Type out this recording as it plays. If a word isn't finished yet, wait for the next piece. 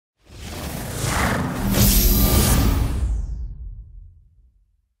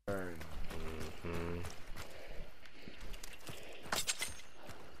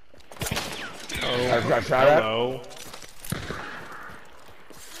got shot at. Hello.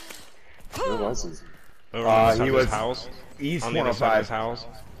 Where was he? Over on the he side was of his house. East On the other side of 105. his house.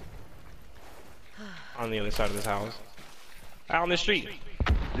 On the other side of his house. Out on the street.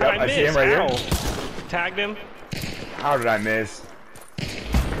 Yep, I see him right here. Tagged him. How did I miss?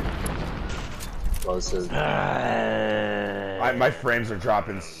 Closes. My frames are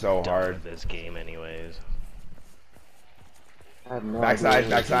dropping so hard. This game, anyways. Backside,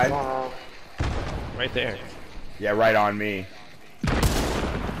 backside. Right there. Yeah, right on me.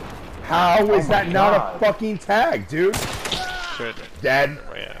 How is that not a fucking tag, dude? Shit. Dead.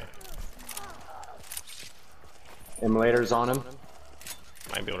 Oh, yeah. Immolator's on him.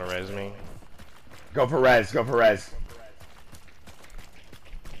 Might be able to res me. Go for res, go for res.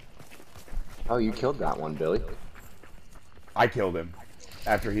 Oh, you killed that one, Billy. I killed him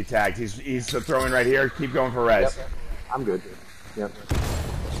after he tagged. He's throwing right here. Keep going for res. Yep. I'm good. Yep.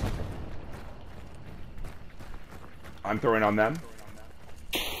 I'm throwing on them.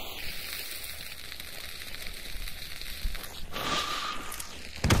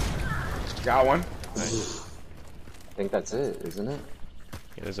 Got one. Nice. I think that's it, isn't it?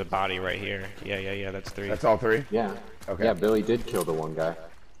 Yeah, there's a body right here. Yeah, that's 3. That's all 3? Yeah. Okay. Yeah, Billy did kill the one guy.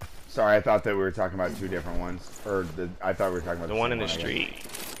 Sorry, I thought that we were talking about 2 different ones. I thought we were talking about the one in the same street.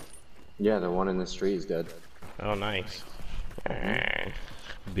 Yeah, the one in the street is dead. Oh, nice.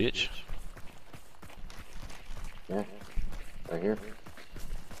 Bitch. Yeah. Right here.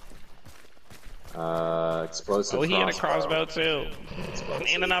 Explosive. Oh, he had a crossbow too.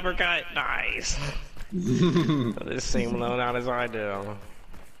 And an uppercut. Nice. The same loadout as I do.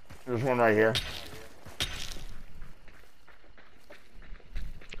 There's one right here.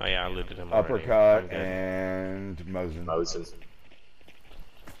 Oh yeah, I looted him already. Uppercut and Moses.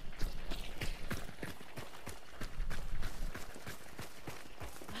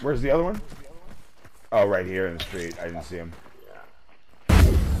 Where's the other one? Oh, right here in the street. I didn't see him. I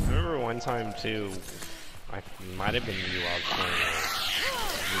remember one time too, I might have been you all playing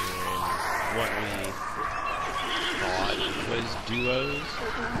what we thought was duos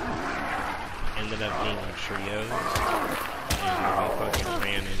ended up being trios, and we fucking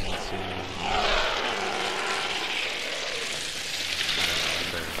ran into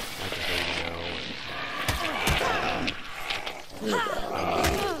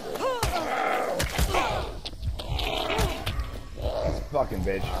Fucking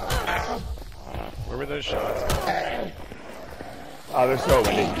bitch. Where were those shots? Oh, they're so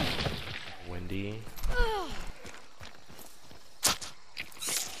windy. Windy.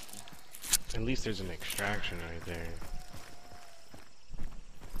 At least there's an extraction right there.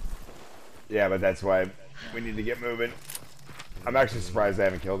 Yeah, but that's why we need to get moving. I'm actually surprised they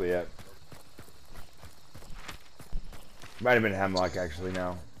haven't killed it yet. Might have been Hemlock actually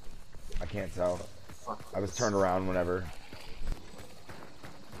now. I can't tell. I was turned around whenever.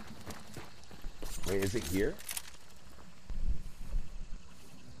 Wait, is it here?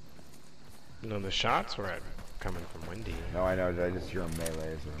 No, the shots were coming from Windy. No, I know. Did I just hear them melee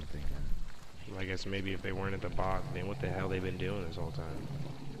is what I'm thinking. I guess maybe if they weren't at the box, man, what the hell they been doing this whole time?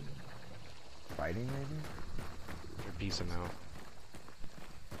 Fighting, maybe? Or piece them out.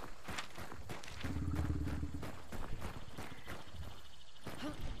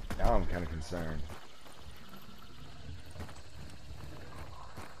 Now I'm kind of concerned.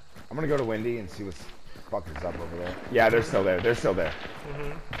 I'm gonna go to Windy and see what the fuck is up over there. Yeah, they're still there. They're still there.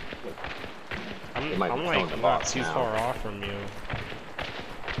 I'm like not too far off from you.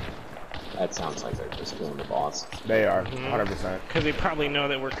 That sounds like they're just killing the boss. They are, 100%. Because they probably know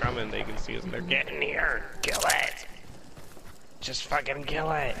that we're coming. They can see us and they're getting here. Kill it. Just fucking kill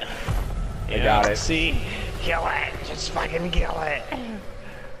it. They got it. See? Kill it. Just fucking kill it.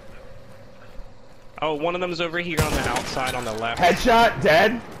 Oh, one of them's over here on the outside on the left. Headshot,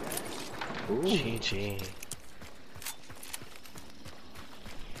 dead. GG.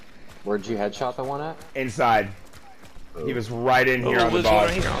 Where'd you headshot the one at? Inside. He was right in here on the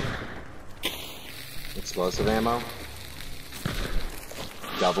boss. Explosive ammo.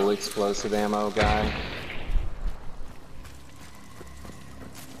 Double explosive ammo guy.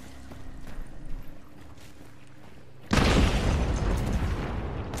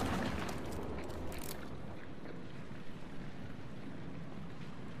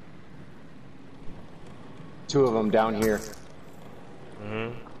 Two of them down here.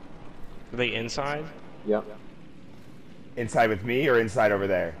 Are they inside? Yep. Inside with me or inside over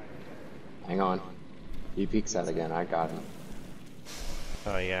there? Hang on. He peeks out again. I got him.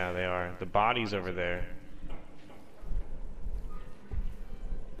 Oh yeah, they are. The body's over there.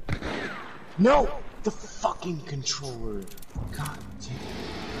 No! The fucking controller. God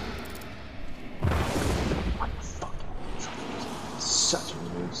damn. such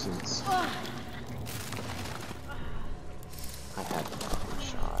a nuisance. I had the fucking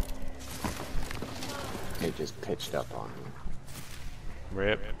shot. They just pitched up on me.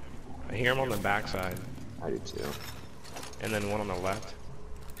 Rip. I hear him on the backside. I do too. And then one on the left.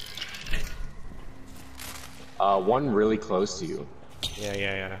 One really close to you.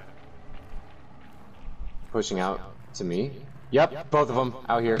 Yeah. Pushing out to me. Yep, both of them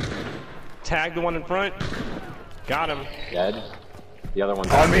out here. Tag the one in front. Got him. Dead. The other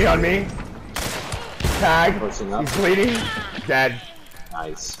one's On me. Tag. Pushing up. He's bleeding. Dead.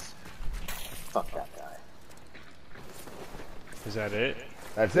 Nice. Fuck that guy. Is that it?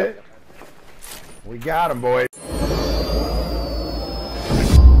 That's it. We got him, boys.